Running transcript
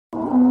Hello,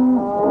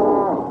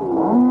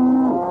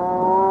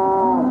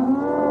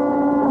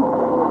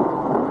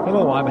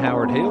 I'm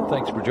Howard Hale.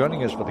 Thanks for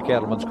joining us for the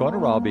Cattleman's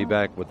Corner. I'll be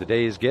back with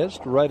today's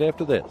guest right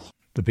after this.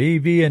 The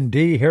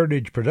BV&D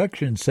Heritage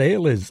Production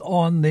Sale is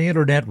on the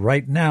Internet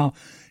right now.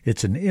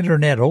 It's an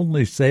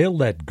Internet-only sale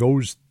that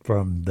goes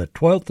from the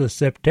 12th of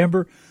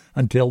September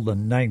until the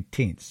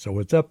 19th. So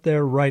it's up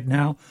there right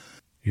now.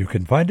 You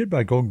can find it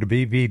by going to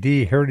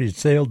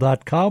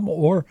bvdheritagesale.com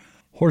or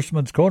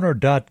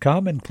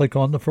horsemanscorner.com and click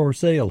on the For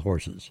Sale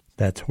Horses.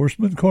 That's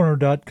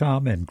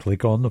horsemanscorner.com and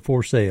click on the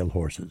For Sale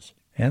Horses.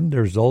 And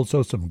there's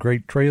also some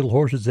great trail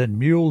horses and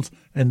mules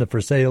in the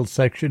For Sale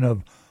section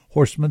of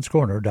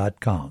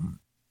horsemanscorner.com.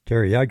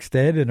 Terry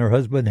Eichstad and her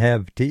husband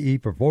have TE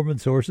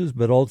Performance horses,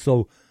 but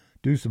also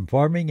do some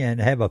farming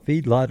and have a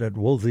feedlot at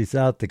Woolsey,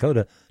 South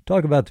Dakota.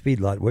 Talk about the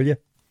feedlot, will you?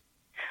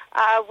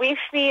 We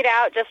feed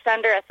out just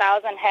under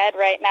 1,000 head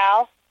right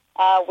now.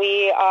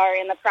 We are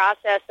in the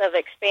process of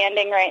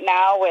expanding right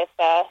now with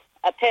a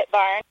pit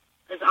barn.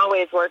 There's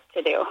always work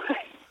to do.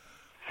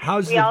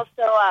 We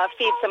also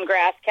feed some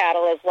grass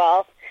cattle as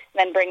well,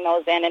 then bring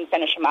those in and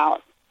finish them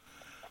out.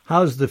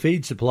 How's the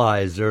feed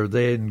supplies? Are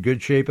they in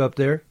good shape up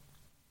there?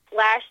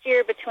 Last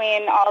year,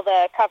 between all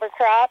the cover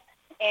crop,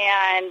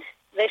 and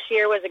this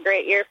year was a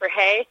great year for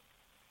hay,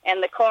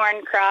 and the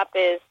corn crop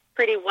is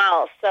pretty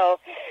well. So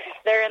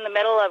they're in the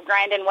middle of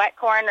grinding wet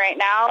corn right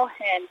now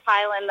and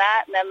piling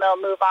that, and then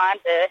they'll move on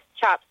to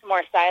chop some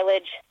more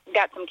silage. We've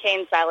got some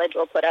cane silage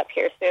we'll put up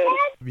here soon.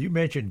 You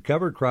mentioned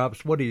cover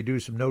crops. What do you do,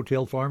 some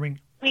no-till farming?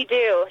 We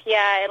do,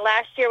 yeah. And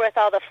last year with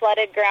all the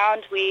flooded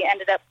ground, we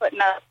ended up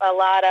putting up a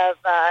lot of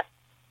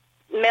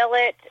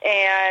millet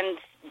and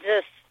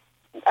just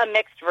a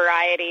mixed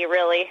variety,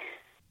 really.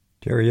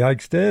 Terry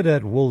Eichstad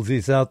at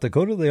Woolsey, South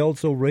Dakota. They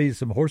also raise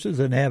some horses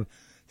and have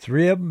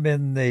 3 of them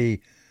in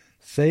the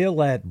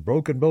sale at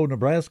Broken Bow,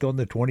 Nebraska on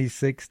the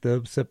 26th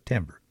of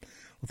September.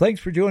 Well, thanks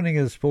for joining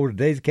us for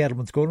today's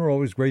Cattleman's Corner.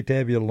 Always great to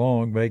have you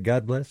along. May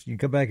God bless. You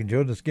can come back and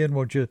join us again,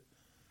 won't you?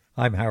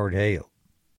 I'm Howard Hale.